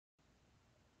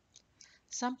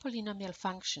Some polynomial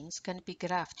functions can be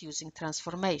graphed using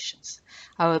transformations.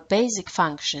 Our basic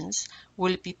functions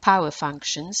will be power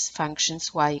functions,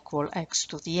 functions y equal x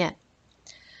to the n.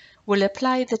 We'll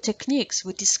apply the techniques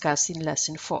we discussed in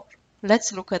lesson 4.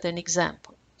 Let's look at an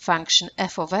example. Function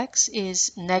f of x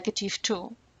is negative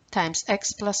 2 times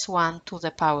x plus 1 to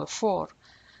the power 4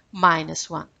 minus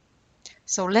 1.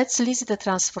 So let's list the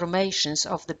transformations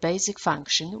of the basic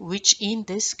function, which in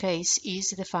this case is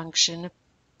the function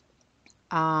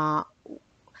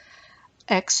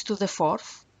x to the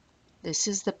 4th. This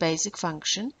is the basic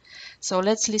function. So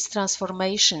let's list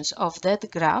transformations of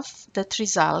that graph that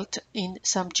result in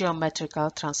some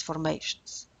geometrical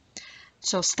transformations.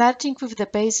 So starting with the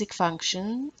basic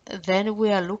function, then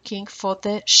we are looking for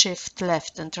the shift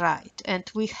left and right. And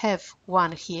we have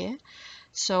 1 here.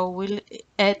 So we'll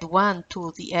add 1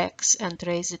 to the x and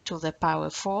raise it to the power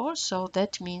 4. So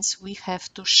that means we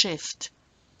have to shift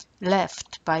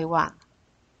left by 1.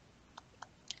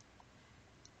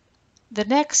 The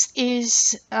next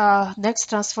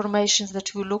transformations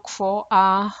that we look for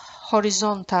are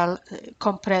horizontal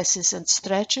compresses and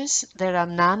stretches. There are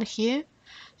none here.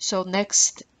 So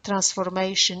next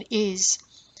transformation is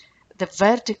the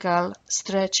vertical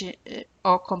stretch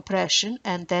or compression,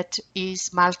 and that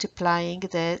is multiplying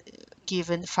the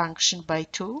given function by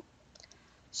 2.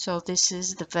 So this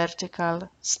is the vertical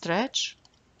stretch.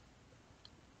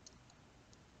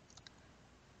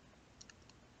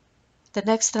 The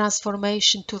next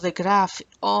transformation to the graph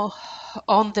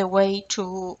on the way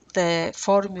to the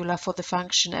formula for the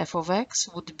function f of x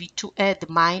would be to add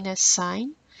minus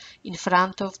sign in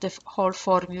front of the whole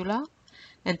formula,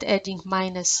 and adding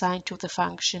minus sign to the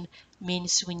function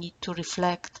means we need to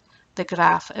reflect the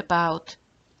graph about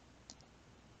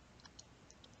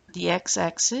the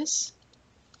x-axis.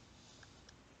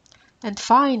 And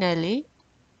finally,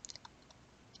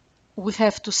 we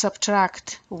have to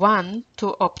subtract 1 to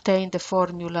obtain the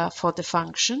formula for the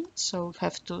function. So we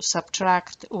have to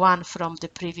subtract 1 from the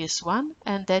previous one,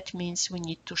 and that means we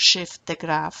need to shift the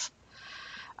graph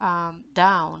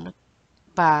down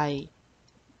by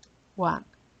 1.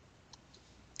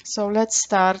 So let's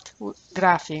start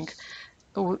graphing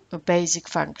a basic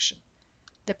function.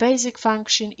 The basic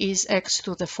function is x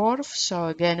to the 4th. So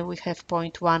again, we have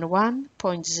 0.11,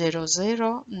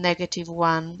 0.00, negative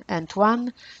 1 and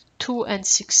 1. 2 and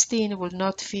 16 will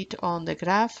not fit on the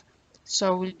graph,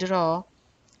 so we'll draw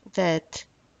that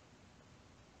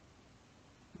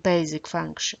basic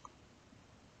function.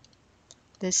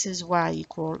 This is y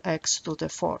equal x to the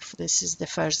 4th. This is the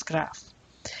first graph.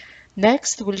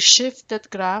 Next, we'll shift that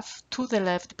graph to the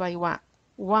left by 1.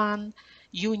 1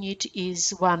 unit is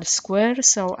 1 square,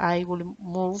 so I will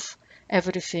move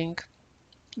everything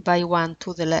by 1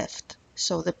 to the left.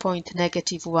 So the point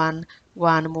negative 1,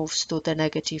 1 moves to the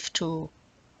negative 2,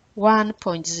 1,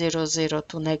 0.00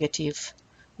 to negative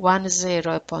 1,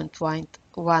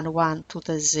 0.11 to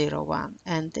the 0, 1.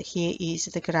 And here is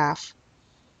the graph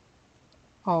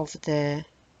of the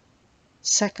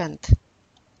second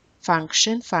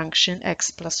function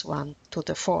x plus 1 to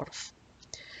the 4th.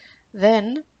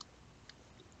 Then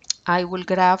I will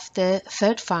graph the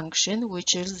third function,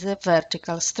 which is the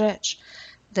vertical stretch.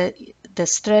 The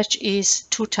stretch is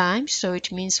 2 times, so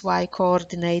it means y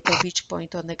coordinate of each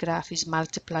point on the graph is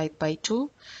multiplied by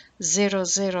 2. 0,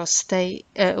 0 stay,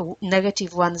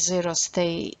 negative 1, 0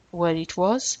 stay where it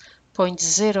was.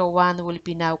 0.01 will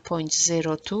be now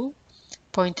 0.02.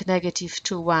 Point negative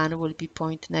 2, 1 will be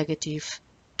point negative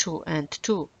 2 and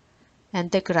 2.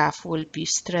 And the graph will be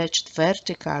stretched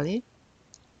vertically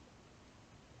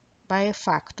by a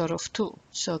factor of 2.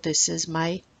 So this is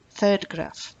my third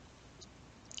graph.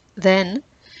 Then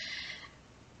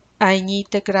I need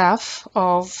the graph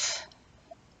of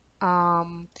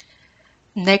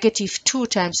negative 2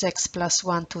 times x plus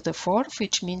 1 to the 4th,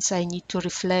 which means I need to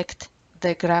reflect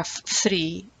the graph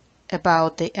 3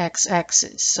 about the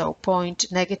x-axis. So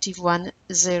point negative 1,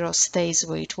 0 stays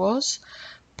where it was.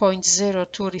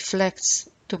 0.02 reflects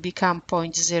to become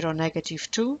 0.0 negative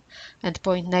 2, and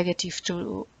point negative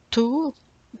 2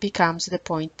 becomes the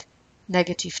point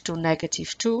negative 2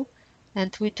 negative 2,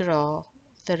 and we draw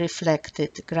the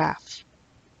reflected graph.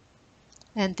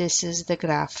 And this is the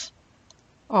graph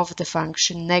of the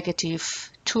function negative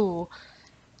 2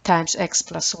 times x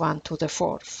plus 1 to the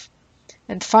 4th.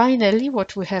 And finally,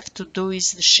 what we have to do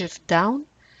is the shift down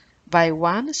by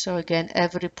 1. So again,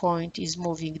 every point is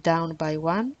moving down by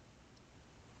 1.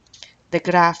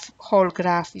 The whole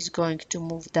graph is going to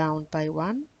move down by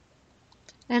 1.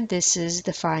 And this is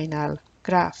the final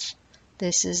graph.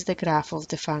 This is the graph of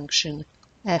the function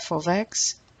f of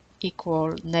x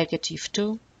equal negative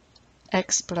 2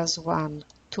 x plus 1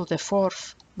 to the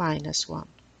fourth minus 1.